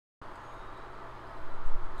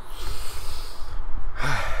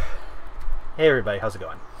Hey everybody, how's it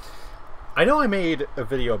going? I know I made a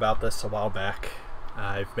video about this a while back.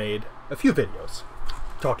 I've made a few videos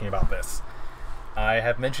talking about this. I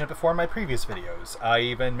have mentioned it before in my previous videos. I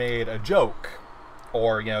even made a joke,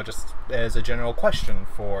 or just as a general question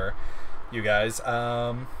for you guys,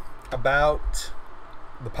 about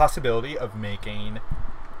the possibility of making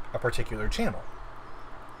a particular channel.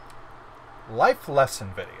 Life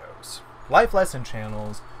lesson videos. Life lesson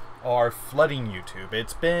channels are flooding YouTube.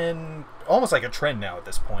 It's been almost like a trend now at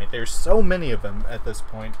this point. There's so many of them at this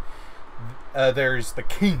point. There's the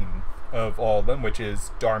king of all of them, which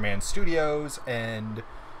is Darman Studios, and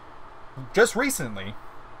just recently,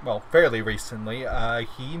 well, fairly recently,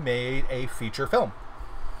 he made a feature film.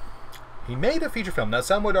 Now,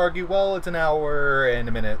 some would argue, well, it's an hour and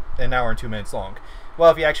 2 minutes long.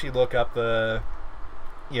 Well, if you actually look up the,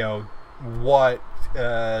 what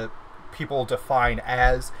people define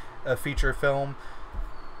as a feature film,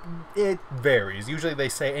 it varies. Usually they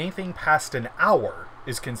say anything past an hour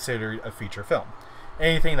is considered a feature film.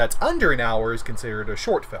 Anything that's under an hour is considered a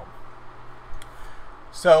short film.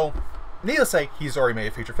 So, needless to say, he's already made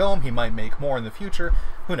a feature film. He might make more in the future.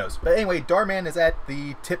 Who knows? But anyway, Darman is at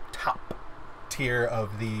the tip-top tier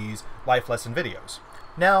of these life lesson videos.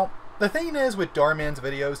 Now, the thing is with Darman's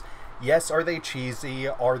videos, yes, are they cheesy?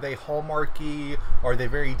 Are they Hallmarky? Are they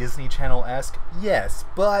very Disney Channel-esque? Yes,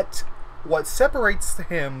 but what separates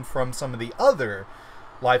him from some of the other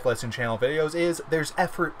Life Lesson Channel videos is there's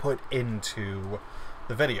effort put into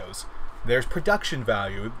the videos. There's production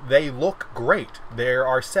value. They look great. There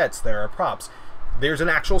are sets. There are props. There's an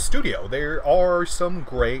actual studio. There are some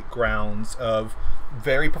great grounds of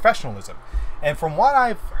very professionalism. And from what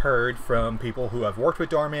I've heard from people who have worked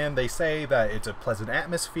with Darman, they say that it's a pleasant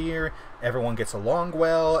atmosphere, everyone gets along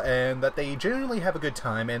well, and that they generally have a good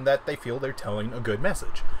time, and that they feel they're telling a good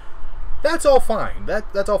message. That's all fine.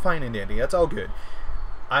 That's all fine and dandy. That's all good.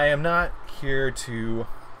 I am not here to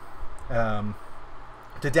down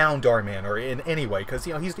Darman or in any way, because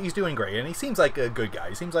he's doing great, and he seems like a good guy.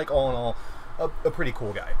 He seems like all in all a pretty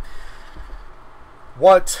cool guy.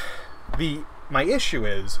 My issue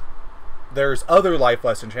is, there's other life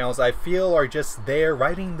lesson channels I feel are just there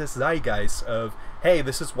riding this zeitgeist of, hey,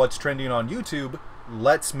 this is what's trending on YouTube,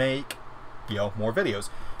 let's make, more videos.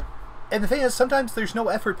 And the thing is, sometimes there's no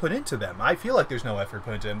effort put into them. I feel like there's no effort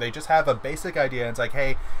put into them. They just have a basic idea, and it's like,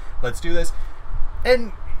 hey, let's do this.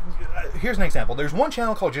 And here's an example. There's one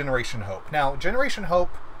channel called Generation Hope. Now, Generation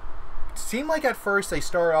Hope seemed like at first they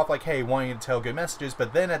started off like, hey, wanting to tell good messages,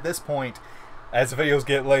 but then at this point, as the videos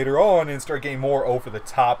get later on and start getting more over the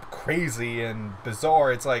top, crazy, and bizarre,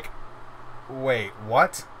 it's like, wait,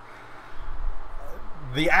 what?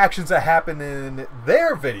 The actions that happen in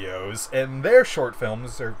their videos and their short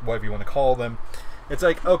films, or whatever you want to call them, it's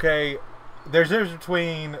like, okay, there's a difference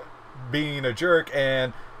between being a jerk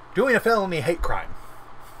and doing a felony hate crime.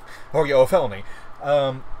 Or, a felony.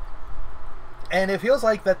 And it feels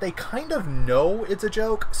like that they kind of know it's a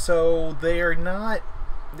joke, so they're not...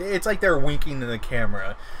 It's like they're winking in the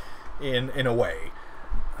camera, in a way.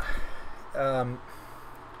 And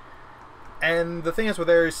the thing is,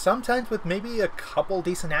 there's sometimes with maybe a couple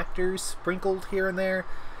decent actors sprinkled here and there,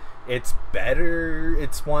 it's better.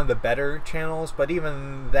 It's one of the better channels, but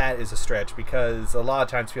even that is a stretch, because a lot of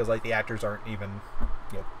times it feels like the actors aren't even,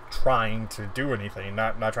 trying to do anything,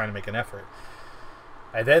 not trying to make an effort.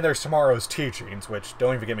 And then there's Tomorrow's Teachings, which,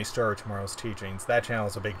 don't even get me started with Tomorrow's Teachings. That channel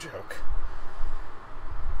is a big joke.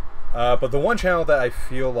 But the one channel that I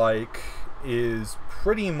feel like is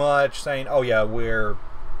pretty much saying, oh yeah, we are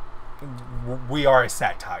a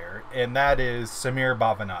satire, and that is Samir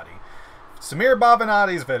Bhavanati. Samir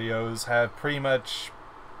Bhavanati's videos have pretty much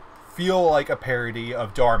feel like a parody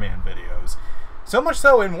of Darman videos. So much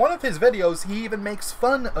so, in one of his videos, he even makes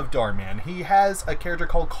fun of Darman. He has a character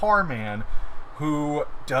called Carman who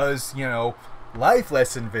does, life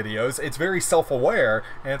lesson videos. It's very self-aware,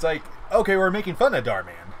 and it's like, okay, we're making fun of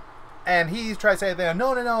Darman. And he tries to say that,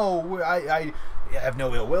 no, I have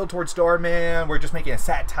no ill will towards Darman, we're just making a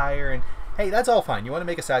satire, and hey, that's all fine. You want to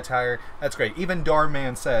make a satire, that's great. Even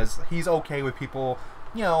Darman says he's okay with people,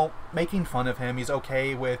 making fun of him. He's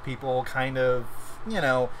okay with people kind of,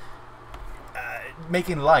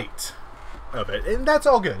 making light of it. And that's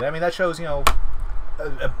all good. I mean, that shows, a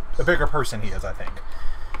bigger person he is, I think.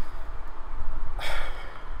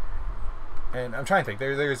 And I'm trying to think.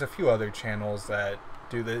 There's a few other channels that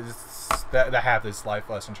do this, that have this life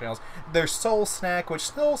lesson channels. There's Soul Snack, which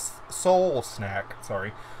Soul Snack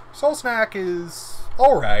is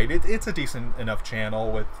alright. It's a decent enough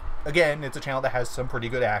channel with, again, it's a channel that has some pretty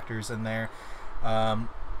good actors in there.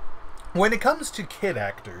 When it comes to kid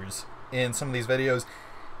actors in some of these videos,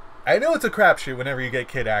 I know it's a crapshoot whenever you get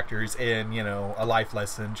kid actors in, you know, a life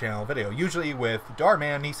lesson channel video. Usually with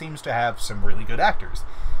Darman, he seems to have some really good actors.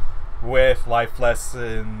 With life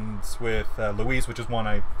lessons with Louise, which is one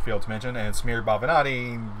I failed to mention, and Samir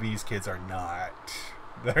Bhavanati, these kids are not.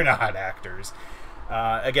 They're not actors.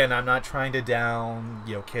 Again, I'm not trying to down,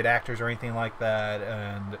 you know, kid actors or anything like that,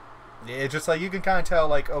 and it's just like you can kind of tell,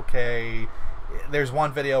 like, okay, there's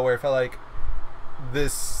one video where it felt like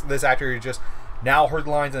this actor just now heard the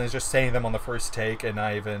lines and is just saying them on the first take and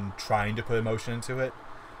not even trying to put emotion into it.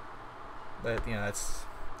 But, you know, that's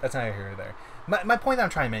not here or there. My point that I'm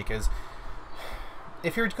trying to make is,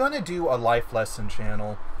 if you're going to do a life lesson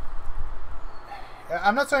channel,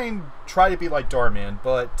 I'm not saying try to be like Darman,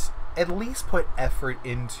 but at least put effort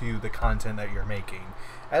into the content that you're making.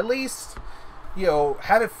 At least, you know,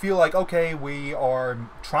 have it feel like, okay, we are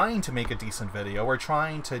trying to make a decent video. We're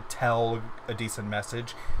trying to tell a decent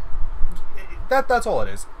message. That's all it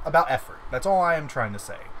is. About effort. That's all I am trying to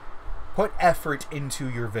say. Put effort into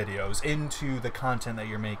your videos, into the content that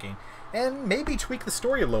you're making, and maybe tweak the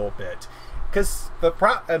story a little bit. Because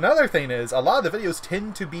another thing is, a lot of the videos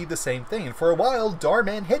tend to be the same thing. And for a while,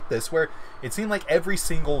 Darman hit this, where it seemed like every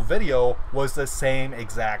single video was the same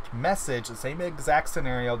exact message, the same exact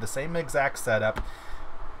scenario, the same exact setup.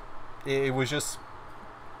 It was just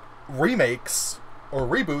remakes or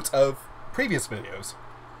reboots of previous videos.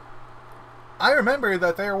 I remember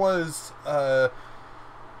that there was a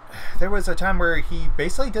time where he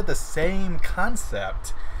basically did the same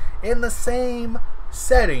concept in the same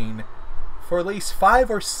setting for at least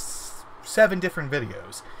 5 or 7 different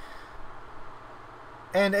videos.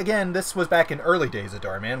 And again, this was back in early days of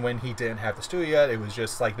Darman, when he didn't have the studio yet. It was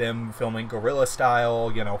just like them filming guerrilla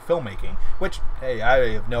style, you know, filmmaking. Which, hey,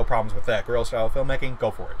 I have no problems with that. Guerrilla style filmmaking,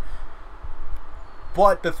 go for it.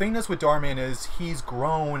 But the thing is with Darman is he's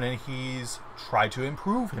grown and he's tried to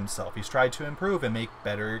improve himself. He's tried to improve and make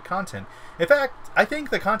better content. In fact, I think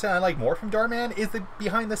the content I like more from Darman is the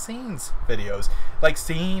behind the scenes videos. Like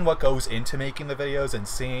seeing what goes into making the videos and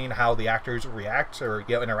seeing how the actors react or,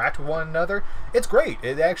 you know, interact with one another. It's great.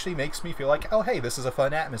 It actually makes me feel like, oh hey, this is a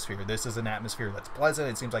fun atmosphere. This is an atmosphere that's pleasant.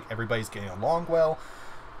 It seems like everybody's getting along well.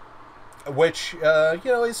 Which, you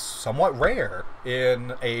know, is somewhat rare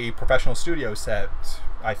in a professional studio set,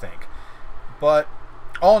 I think. But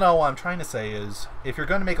all in all, what I'm trying to say is, if you're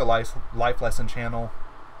going to make a life lesson channel,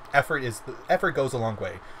 effort goes a long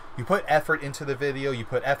way. You put effort into the video, you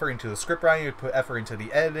put effort into the script writing, you put effort into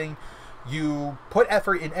the editing, you put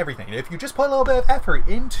effort in everything. And if you just put a little bit of effort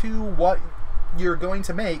into what you're going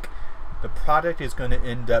to make, the product is going to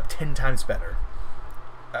end up 10 times better.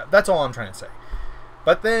 That's all I'm trying to say.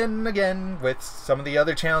 But then again, with some of the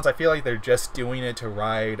other channels, I feel like they're just doing it to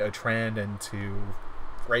ride a trend and to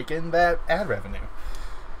rake in that ad revenue.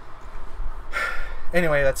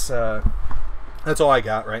 Anyway, that's all I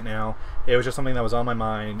got right now. It was just something that was on my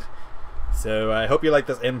mind. So I hope you like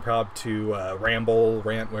this impromptu ramble,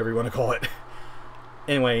 rant, whatever you want to call it.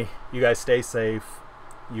 Anyway, you guys stay safe.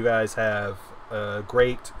 You guys have a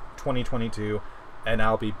great 2022, and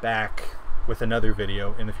I'll be back with another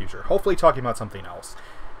video in the future, hopefully talking about something else.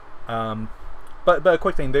 But a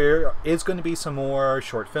quick thing, there is going to be some more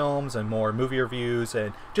short films and more movie reviews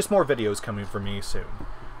and just more videos coming from me soon.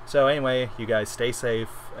 So anyway, you guys stay safe,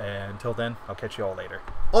 and until then, I'll catch you all later.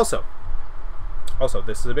 Also,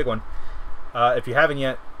 this is a big one. If you haven't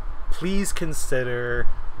yet, please consider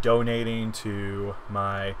donating to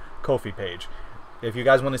my Ko-fi page. If you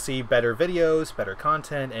guys want to see better videos, better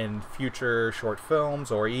content, and future short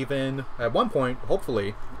films, or even, at one point,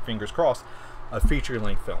 hopefully, fingers crossed, a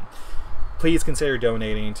feature-length film, please consider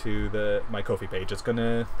donating to my Ko-fi page.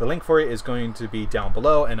 The link for it is going to be down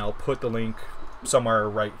below, and I'll put the link somewhere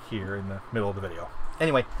right here in the middle of the video.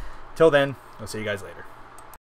 Anyway, till then, I'll see you guys later.